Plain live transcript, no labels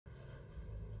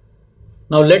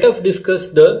Now let us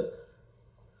discuss the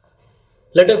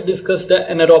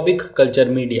anaerobic culture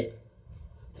media.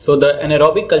 So the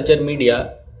anaerobic culture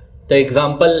media, the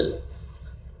example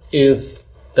is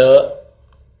the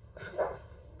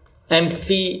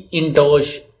MC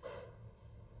Intosh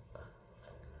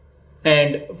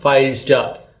and files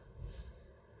jar.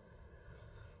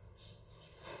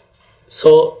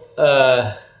 So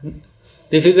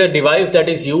this is a device that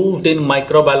is used in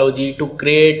microbiology to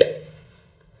create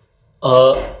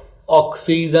a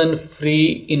oxygen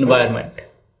free environment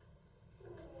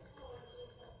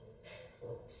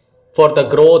for the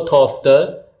growth of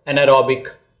the anaerobic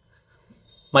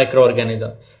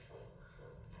microorganisms.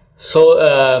 So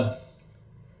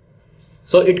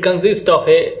it consists of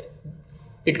a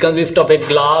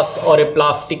glass or a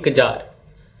plastic jar.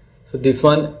 So this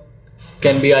one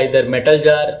can be either metal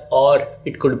jar or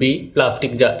it could be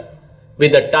plastic jar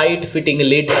with a tight fitting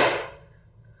lid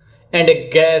and a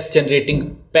gas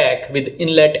generating pack with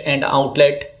inlet and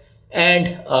outlet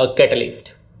and a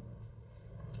catalyst.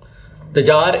 The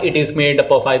jar, it is made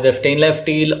up of either stainless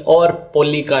steel or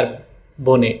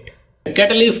polycarbonate. The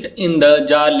catalyst in the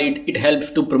jar lid, it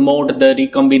helps to promote the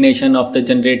recombination of the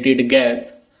generated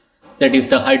gas, that is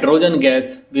the hydrogen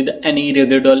gas, with any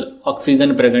residual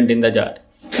oxygen present in the jar.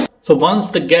 So once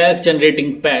the gas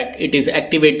generating pack, it is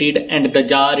activated and the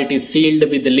jar, it is sealed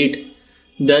with the lid,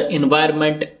 the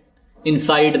environment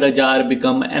inside the jar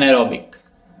become anaerobic.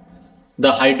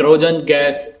 The hydrogen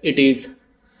gas, it is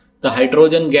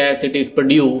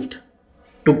produced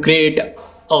to create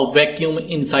a vacuum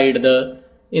inside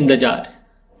in the jar.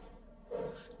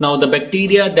 Now the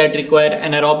bacteria that require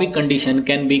anaerobic condition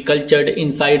can be cultured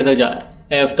inside the jar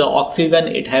as the oxygen,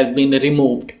 it has been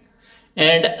removed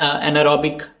and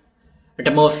anaerobic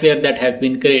atmosphere that has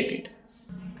been created.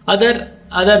 Other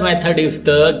method is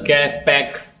the gas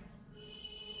pack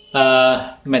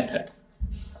method.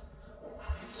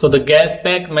 So the gas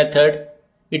pack method,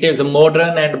 it is a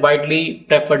modern and widely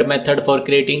preferred method for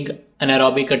creating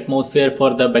anaerobic atmosphere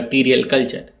for the bacterial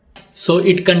culture. So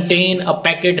it contains a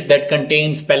packet that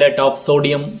contains pellet of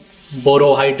sodium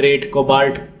borohydrate,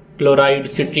 cobalt chloride,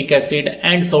 citric acid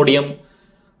and sodium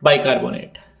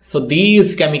bicarbonate. So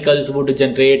these chemicals would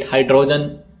generate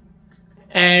hydrogen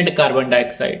and carbon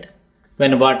dioxide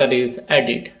when water is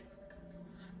added.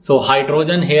 So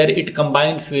hydrogen here, it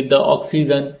combines with the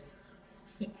oxygen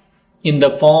in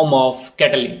the form of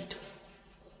catalyst.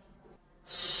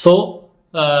 So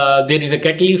there is a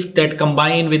catalyst that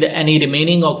combines with any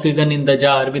remaining oxygen in the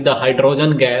jar with the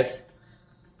hydrogen gas,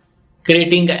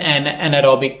 creating an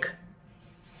anaerobic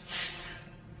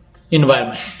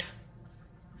environment.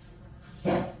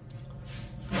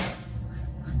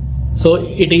 So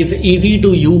it is easy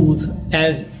to use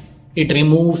as it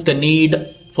removes the need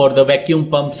for the vacuum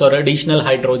pumps or additional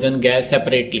hydrogen gas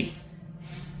separately.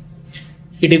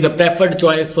 It is a preferred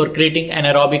choice for creating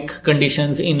anaerobic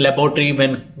conditions in laboratory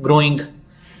when growing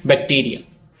bacteria.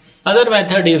 Other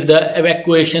method is the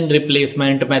evacuation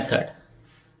replacement method.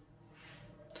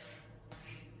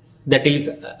 That is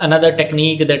another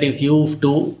technique that is used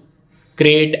to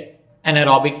create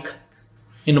anaerobic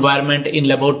environment in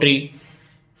laboratory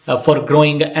for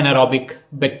growing anaerobic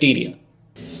bacteria.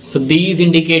 So these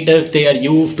indicators, they are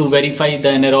used to verify the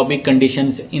anaerobic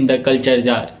conditions in the culture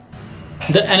jar.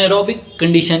 The anaerobic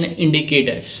condition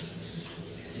indicators.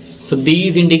 So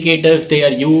these indicators, they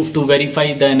are used to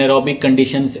verify the anaerobic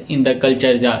conditions in the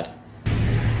culture jar.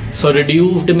 So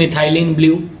reduced methylene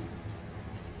blue,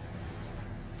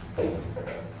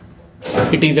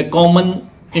 it is a common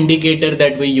indicator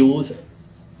that we use.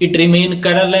 It remain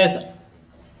colorless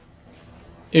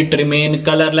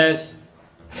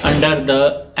under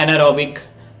the anaerobic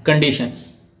condition.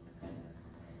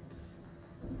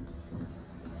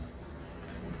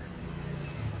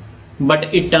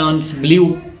 But it turns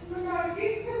blue.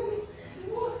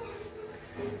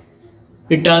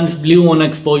 It turns blue on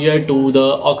exposure to the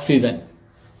oxygen.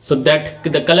 So that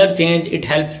the color change, it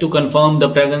helps to confirm the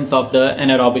presence of the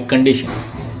anaerobic condition.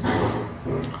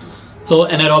 So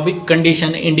anaerobic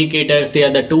condition indicators, they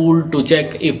are the tool to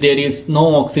check if there is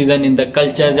no oxygen in the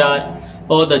culture jar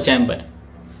or the chamber.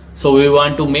 So we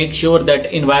want to make sure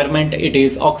that environment, it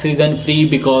is oxygen free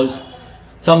because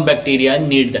some bacteria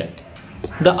need that.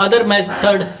 The other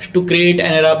method to create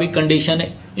anaerobic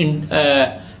condition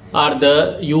are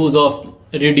the use of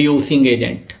reducing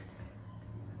agent.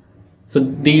 So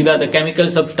these are the chemical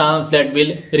substance that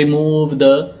will remove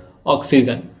the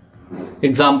oxygen.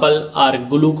 Example are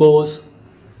glucose,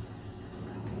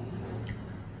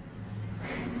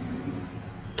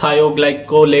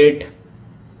 thioglycolate,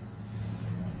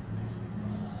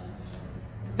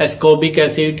 ascorbic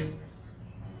acid,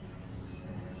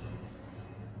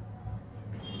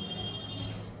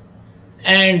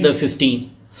 and the cysteine.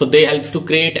 So they helps to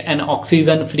create an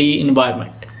oxygen-free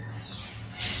environment.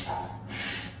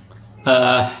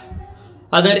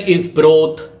 Other is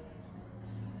broth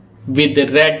with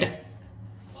red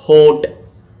hot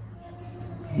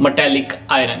metallic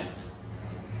iron.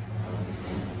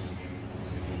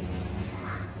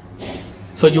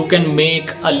 So you can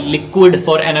make a liquid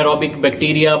for anaerobic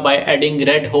bacteria by adding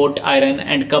red hot iron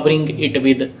and covering it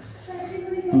with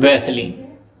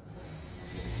Vaseline.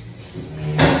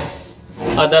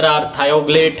 Other are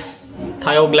thioglycolate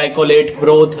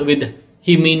broth with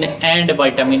hemine and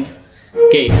vitamin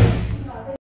K.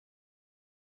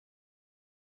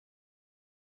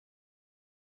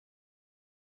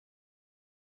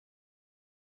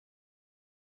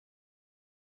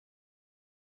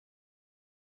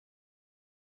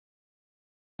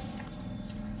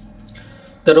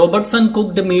 The Robertson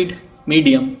cooked meat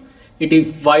medium, it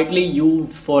is widely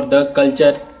used for the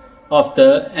culture of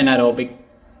the anaerobic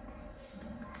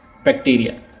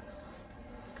bacteria.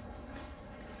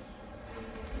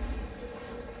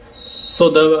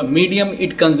 So the medium,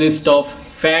 it consists of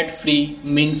fat-free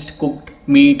minced cooked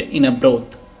meat in a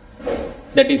broth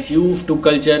that is used to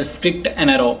culture strict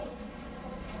anaerobe,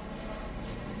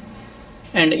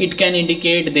 and it can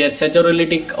indicate their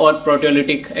saccharolytic or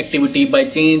proteolytic activity by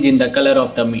change in the color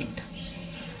of the meat.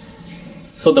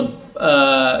 So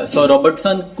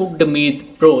Robertson cooked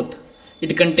meat broth,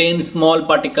 it contains small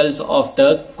particles of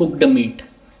the cooked meat,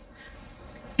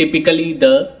 typically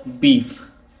the beef.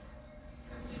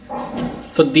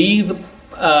 So these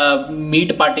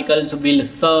meat particles will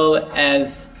serve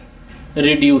as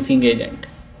reducing agent.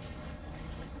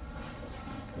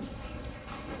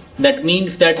 That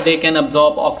means that they can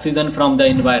absorb oxygen from the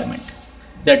environment.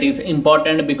 That is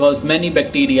important because many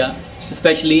bacteria,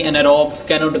 especially anaerobes,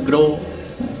 cannot grow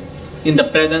in the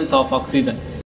presence of oxygen.